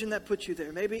was religion that put you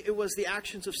there. Maybe it was the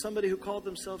actions of somebody who called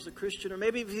themselves a Christian. Or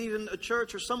maybe even a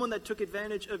church or someone that took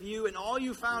advantage of you. And all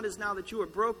you found is now that you are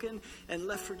broken and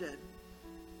left for dead.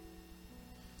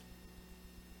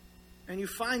 And you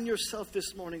find yourself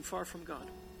this morning far from God.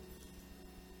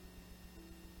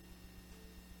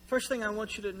 First thing I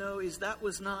want you to know is that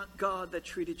was not God that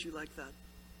treated you like that.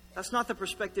 That's not the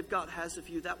perspective God has of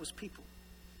you. That was people.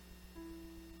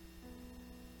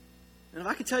 And if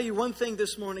I could tell you one thing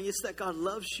this morning, it's that God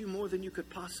loves you more than you could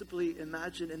possibly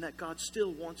imagine, and that God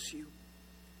still wants you.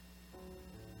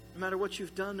 No matter what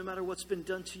you've done, no matter what's been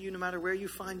done to you, no matter where you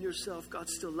find yourself, God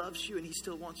still loves you and He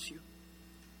still wants you.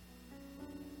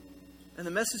 And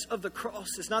the message of the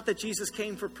cross is not that Jesus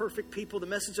came for perfect people. The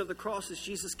message of the cross is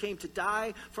Jesus came to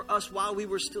die for us while we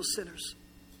were still sinners.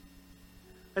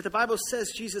 That the Bible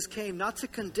says Jesus came not to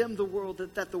condemn the world,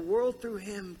 that the world through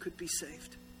Him could be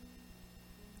saved.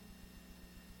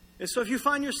 And so if you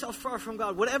find yourself far from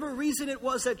God, whatever reason it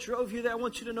was that drove you there, I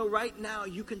want you to know right now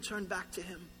you can turn back to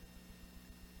Him.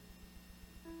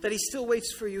 That He still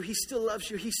waits for you. He still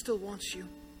loves you. He still wants you.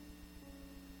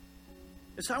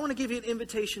 And so I want to give you an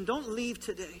invitation. Don't leave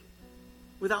today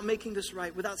without making this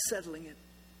right, without settling it.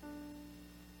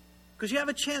 Because you have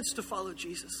a chance to follow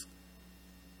Jesus.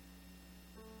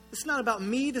 This is not about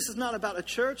me. This is not about a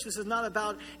church. This is not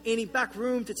about any back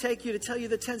room to take you to tell you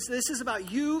the tense. This is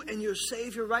about you and your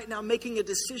Savior right now making a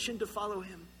decision to follow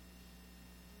Him.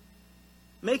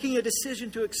 Making a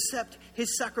decision to accept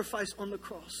His sacrifice on the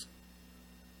cross.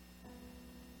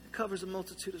 It covers a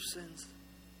multitude of sins.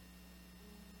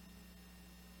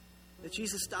 That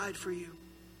Jesus died for you.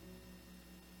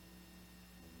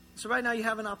 So right now you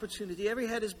have an opportunity. Every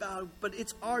head is bowed, but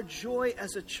it's our joy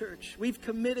as a church. We've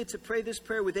committed to pray this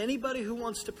prayer with anybody who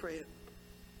wants to pray it.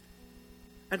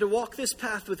 And to walk this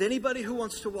path with anybody who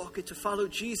wants to walk it, to follow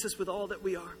Jesus with all that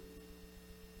we are.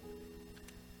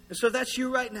 And so if that's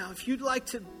you right now, if you'd like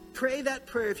to pray that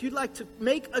prayer, if you'd like to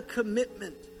make a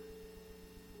commitment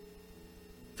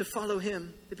to follow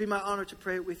Him, it'd be my honor to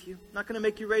pray it with you. I'm not going to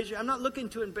make you raise your hand. I'm not looking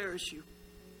to embarrass you.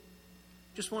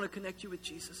 Just want to connect you with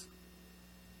Jesus.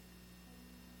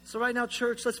 So right now,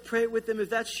 church, let's pray it with them. If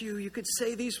that's you, you could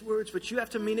say these words, but you have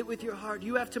to mean it with your heart.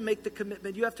 You have to make the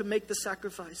commitment. You have to make the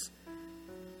sacrifice.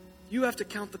 You have to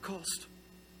count the cost.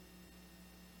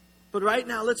 But right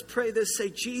now, let's pray this. Say,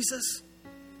 Jesus,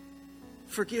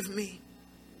 forgive me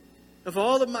of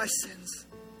all of my sins,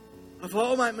 of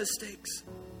all my mistakes.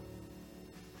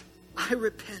 I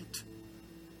repent.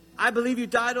 I believe you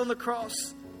died on the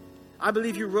cross. I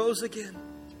believe you rose again.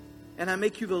 And I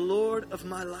make you the Lord of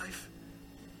my life.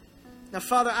 Now,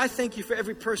 Father, I thank you for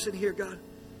every person here, God.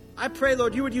 I pray,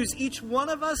 Lord, you would use each one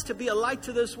of us to be a light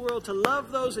to this world, to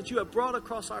love those that you have brought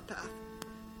across our path.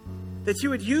 That you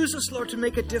would use us, Lord, to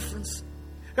make a difference.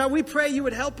 God, we pray you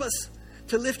would help us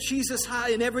to lift Jesus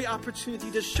high in every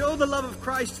opportunity, to show the love of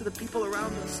Christ to the people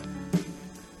around us,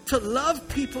 to love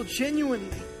people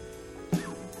genuinely,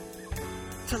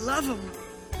 to love them.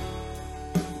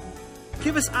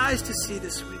 Give us eyes to see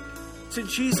this week. It's in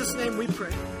Jesus' name we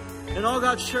pray. And all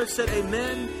God's church said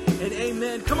amen and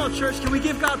amen. Come on, church. Can we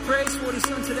give God praise for what He's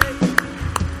done today?